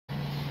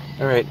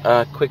Alright,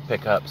 quick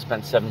pickup.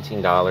 Spent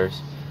 $17.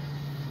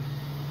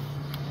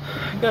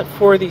 I got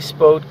 4 of these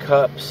Spode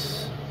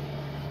cups.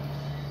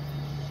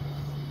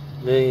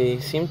 They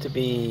seem to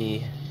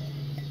be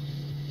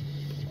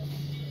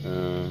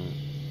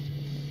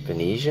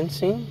Venetian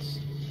scenes.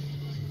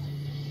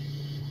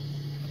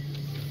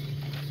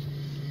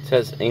 It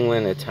says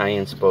England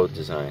Italian Spode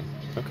design.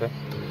 Okay.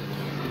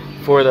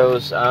 4 of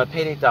those.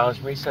 Paid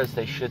 $8. Marie says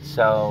they should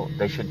sell.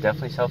 They should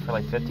definitely sell for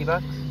like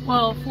 $50.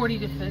 Well, 40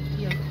 to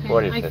 50. Okay.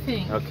 40 to 50. I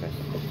think. Okay.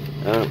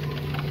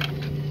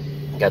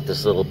 Got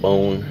this little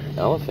bone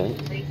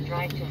elephant. Please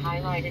drive to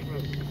highlighted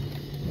route.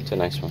 It's a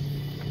nice one.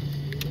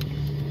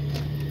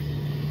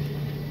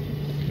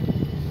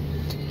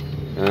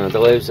 The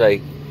lady's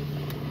like,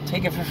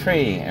 take it for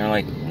free. And I'm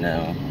like,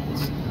 no.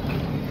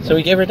 So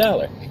we gave her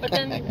 $1. But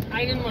then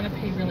I didn't want to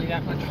pay really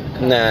that much for the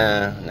cup.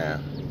 Nah.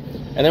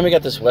 And then we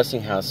got this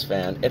Westinghouse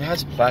fan. It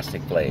has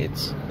plastic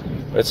blades,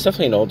 but it's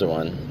definitely an older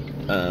one.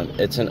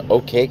 It's an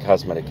okay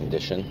cosmetic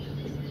condition.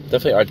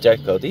 Definitely Art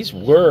Deco. These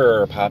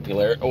were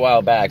popular a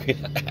while back.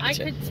 I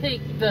could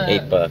take the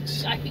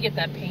 $8. I could get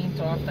that paint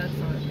off. That's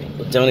not a big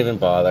deal. Don't even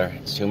bother.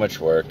 It's too much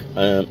work.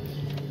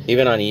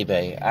 Even on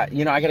eBay,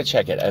 I gotta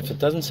check it. If it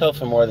doesn't sell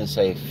for more than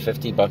say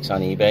 $50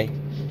 on eBay,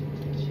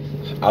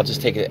 I'll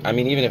just take it. I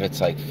mean, even if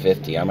it's like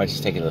 50, I might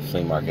just take it to the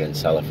flea market and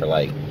sell it for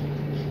like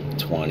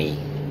 20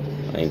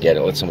 and get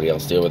it. Let somebody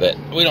else deal with it.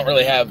 We don't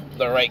really have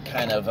the right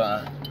kind of.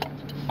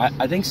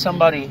 I think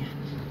somebody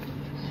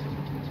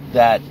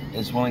that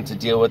is willing to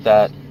deal with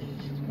that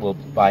will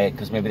buy it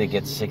because maybe they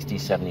get 60,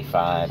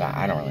 75.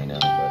 I don't really know,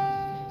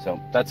 but so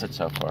that's it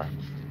so far.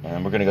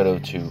 And we're gonna go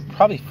to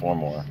probably 4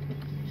 more,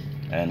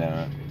 and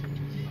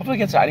hopefully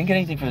get. I didn't get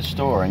anything for the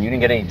store, and you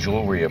didn't get any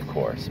jewelry, of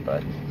course,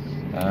 but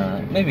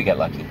maybe we get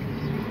lucky.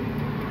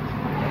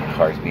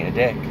 Car's being a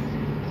dick.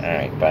 All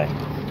right, bye.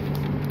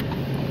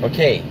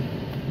 Okay,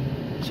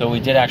 so we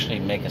did actually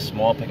make a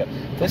small pickup.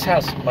 This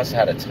house must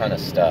have had a ton of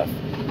stuff.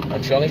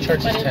 She only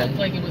charges 10. But it looked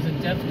like it was a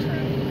death trap.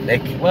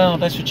 Well,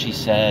 that's what she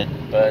said,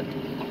 but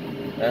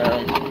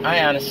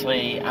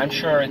I'm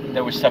sure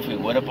there was stuff we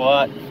would have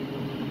bought.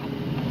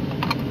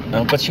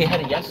 But she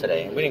had it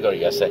yesterday, and we didn't go to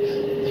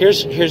yesterday.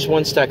 Here's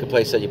one stack of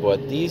plates that you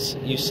bought. These,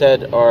 you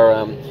said,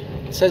 are,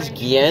 it says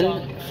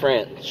Guyenne,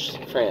 France.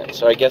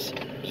 So I guess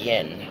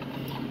Guyenne.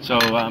 So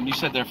you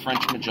said they're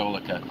French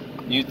Majolica.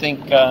 You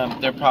think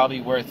they're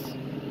probably worth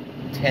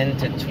 10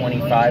 to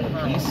 25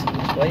 a piece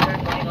each plate?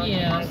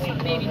 Yeah,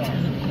 maybe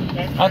 10 a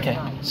piece. Okay,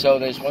 so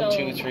there's 1,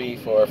 2, 3,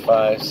 4,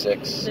 5,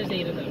 6. There's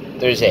 8 of them.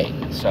 There's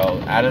 8. So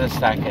out of the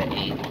stack of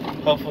 8,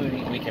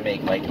 hopefully we can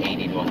make like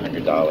 $80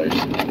 to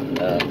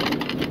 $100.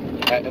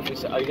 If we,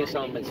 are you gonna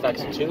sell them in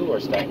stacks of 2 or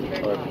stack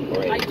or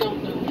 8? I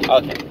don't know.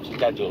 Okay, she's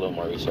got to do a little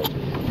more research.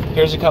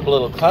 Here's a couple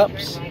little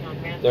cups.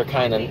 They're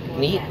kind of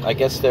neat. I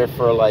guess they're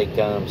for like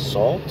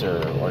salt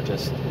or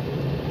just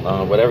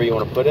whatever you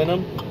want to put in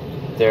them.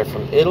 They're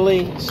from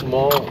Italy.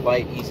 Small,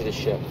 light, easy to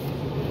ship.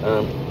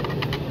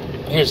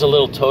 Here's a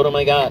little totem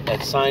I got.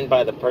 It's signed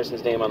by the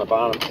person's name on the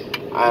bottom.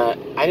 I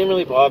didn't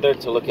really bother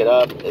to look it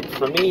up.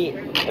 For me,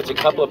 it's a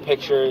couple of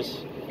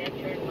pictures,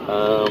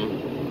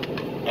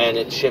 and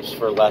it ships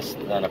for less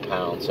than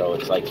 £1, so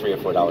it's like $3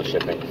 or $4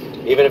 shipping.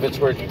 Even if it's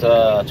worth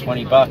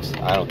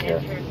 $20, I don't care.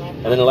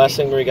 And then the last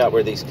thing we got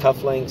were these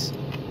cufflinks.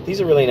 These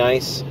are really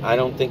nice. I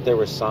don't think they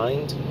were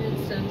signed,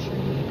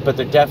 Mid-century. but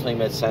they're definitely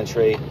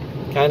mid-century.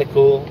 Kind of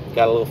cool.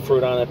 Got a little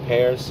fruit on it,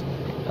 pears.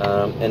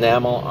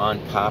 Enamel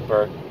on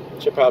copper.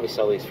 Should probably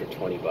sell these for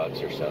 $20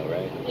 or so,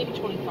 right? Maybe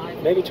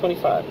 25. Maybe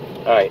 25.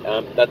 All right,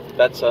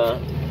 that's our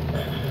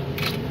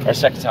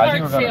second time. I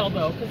think we're sale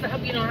though, because how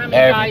many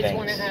guys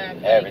want to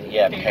have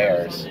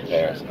pears.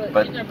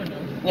 But you never know.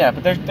 Yeah,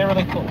 but they're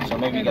really cool. So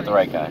maybe you get the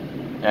right guy.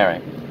 All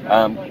right.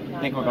 I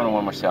think we're going to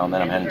one more sale, and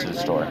then I'm heading to the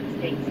store.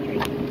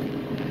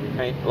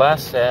 Okay,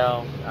 last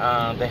sale.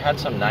 They had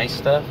some nice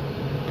stuff.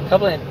 A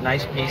couple of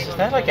nice pieces.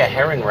 They had like a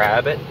herring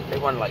rabbit. They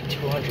wanted like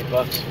 $200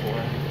 for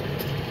it.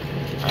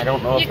 I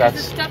don't know if that's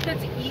the stuff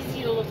that's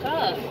easy to look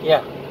up.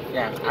 Yeah.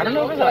 I don't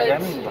know if it's like, I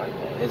mean,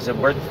 is it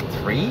worth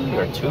 3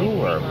 or 2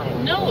 or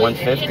no,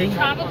 150? It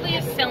probably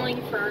is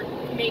selling for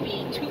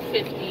maybe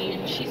 $250,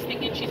 and she's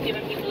thinking she's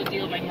giving people a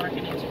deal by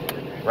marketing it to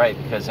her. Right,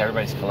 because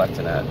everybody's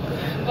collecting that.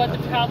 But the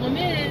problem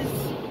is,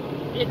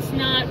 it's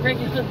not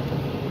regular.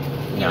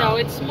 You know,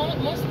 it's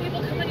most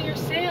people coming to your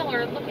sale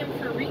are looking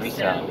for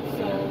resale.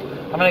 So.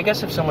 I mean, I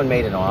guess if someone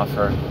made an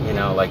offer, you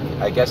know, like,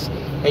 I guess,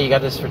 hey, you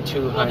got this for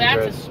 $200. Well,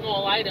 that's a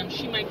small item.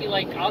 She might be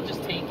like, I'll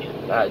just take it.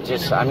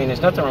 I mean,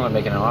 there's nothing wrong with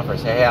making an offer.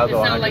 Say, hey, I'll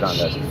go 100 on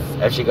this.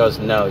 If she goes,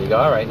 no, you go,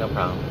 all right, no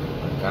problem.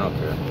 I don't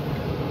care.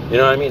 You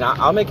know what I mean?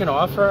 I'll make an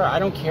offer. I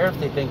don't care if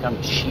they think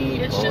I'm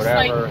cheap or whatever. It's just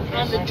like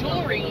on the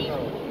jewelry.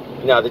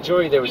 No, the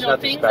jewelry, there was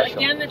nothing special.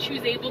 Again, that she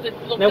was able to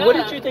look now, up. what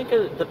did you think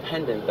of the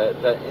pendant,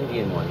 the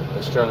Indian one,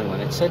 the sterling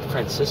one? It said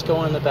Francisco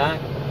on the back.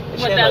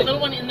 What, that little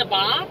one in the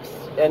box?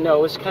 No,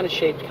 it was kind of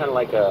shaped kind of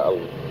like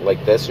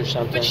like this or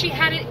something. But she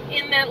had it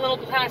in that little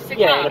plastic box.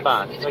 Yeah, in a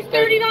box. It was like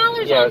 $30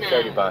 yeah, on that.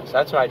 $30.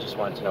 That's why I just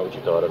wanted to know what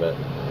you thought of it.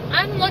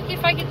 I'm lucky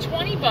if I get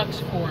 20 bucks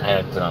for it. I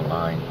had to put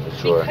online for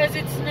sure. Because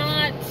it's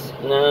not.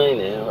 No, I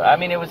know. I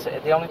mean, it was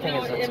the only thing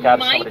is it's got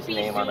somebody's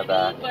name on the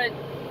back. But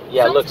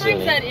yeah, it looks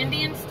sometimes that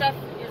Indian stuff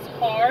is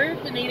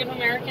hard, the Native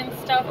American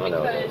stuff,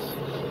 because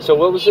so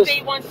what was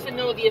eBay wants to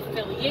know the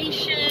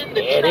affiliation.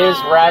 It is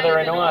rather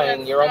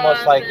annoying. You're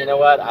almost like, you know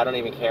what? I don't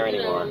even care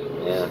anymore.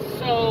 Yeah.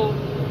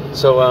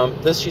 So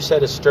this you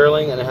said is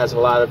sterling, and it has a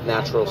lot of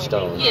natural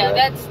stones. Yeah,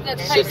 right?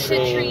 that's like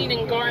citrine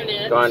and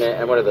garnet. Garnet,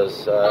 and what are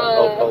those?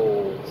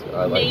 Opal.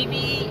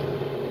 Maybe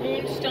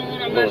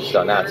moonstone. I'm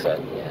moonstone. not sure.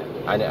 That's it.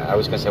 Yeah. I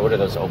was gonna say, what are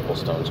those opal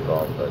stones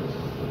called? But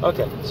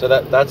okay, so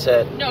that's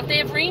it. No, if they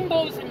have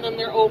rainbows in them,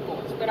 they're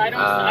opals. But I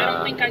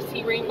don't think I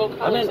see rainbow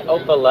colors. I meant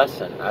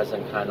opalescent, as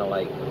in kind of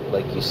like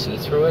you see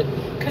through it.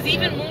 Because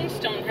even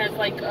moonstone has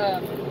like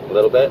a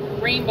little bit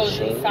rainbows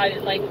sheen inside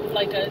it, like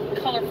a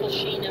colorful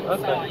sheen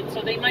inside. Okay.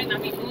 So they might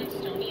not be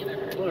moonstone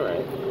either. All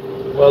right.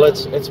 Well,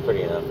 it's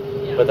pretty enough.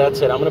 Yeah. But that's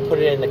it. I'm gonna put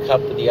it in the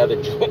cup with the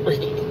other jewelry.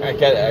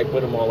 I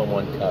put them all in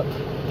one cup.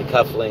 The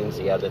cufflinks,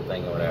 the other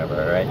thing, or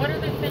whatever. All right. What are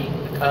the things?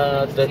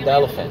 The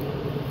elephant.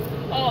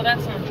 Oh,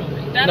 that's not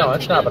jewelry. No,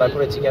 it's not. But I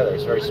put it together.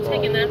 It's very small.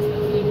 Taking that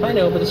stuff. I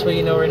know, but this way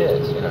you know where it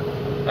is. You know.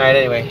 All right.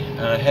 Anyway,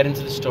 head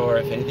into the store.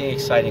 If anything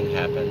exciting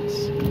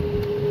happens,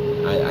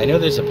 I know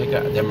there's a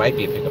pickup. There might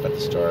be a pickup at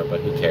the store,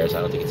 but who cares?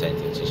 I don't think it's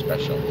anything too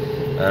special.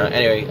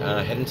 Anyway,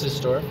 head into the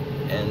store,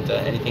 and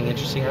anything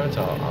interesting happens,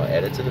 I'll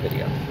add it to the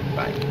video.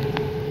 Bye.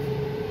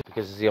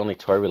 Because it's the only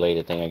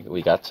toy-related thing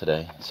we got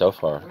today, so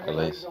far, at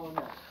least.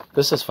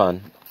 This is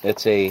fun.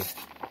 It's a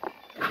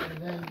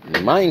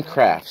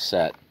Minecraft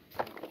set.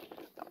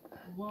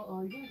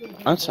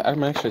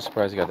 I'm actually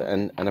surprised I got that.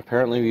 And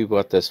apparently we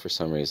bought this for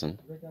some reason.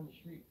 Let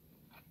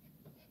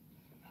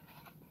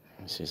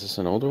me see, is this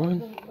an older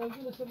one?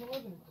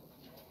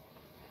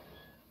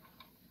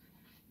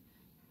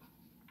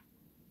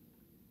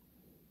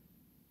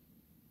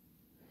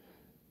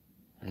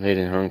 Made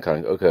in Hong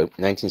Kong. Okay,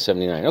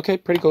 1979. Okay,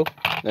 pretty cool.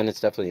 Then it's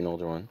definitely an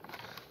older one.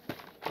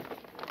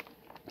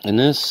 And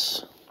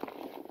this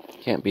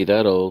can't be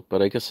that old,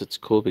 but I guess it's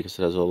cool because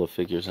it has all the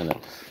figures in it.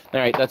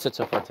 Alright, that's it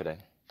so far today.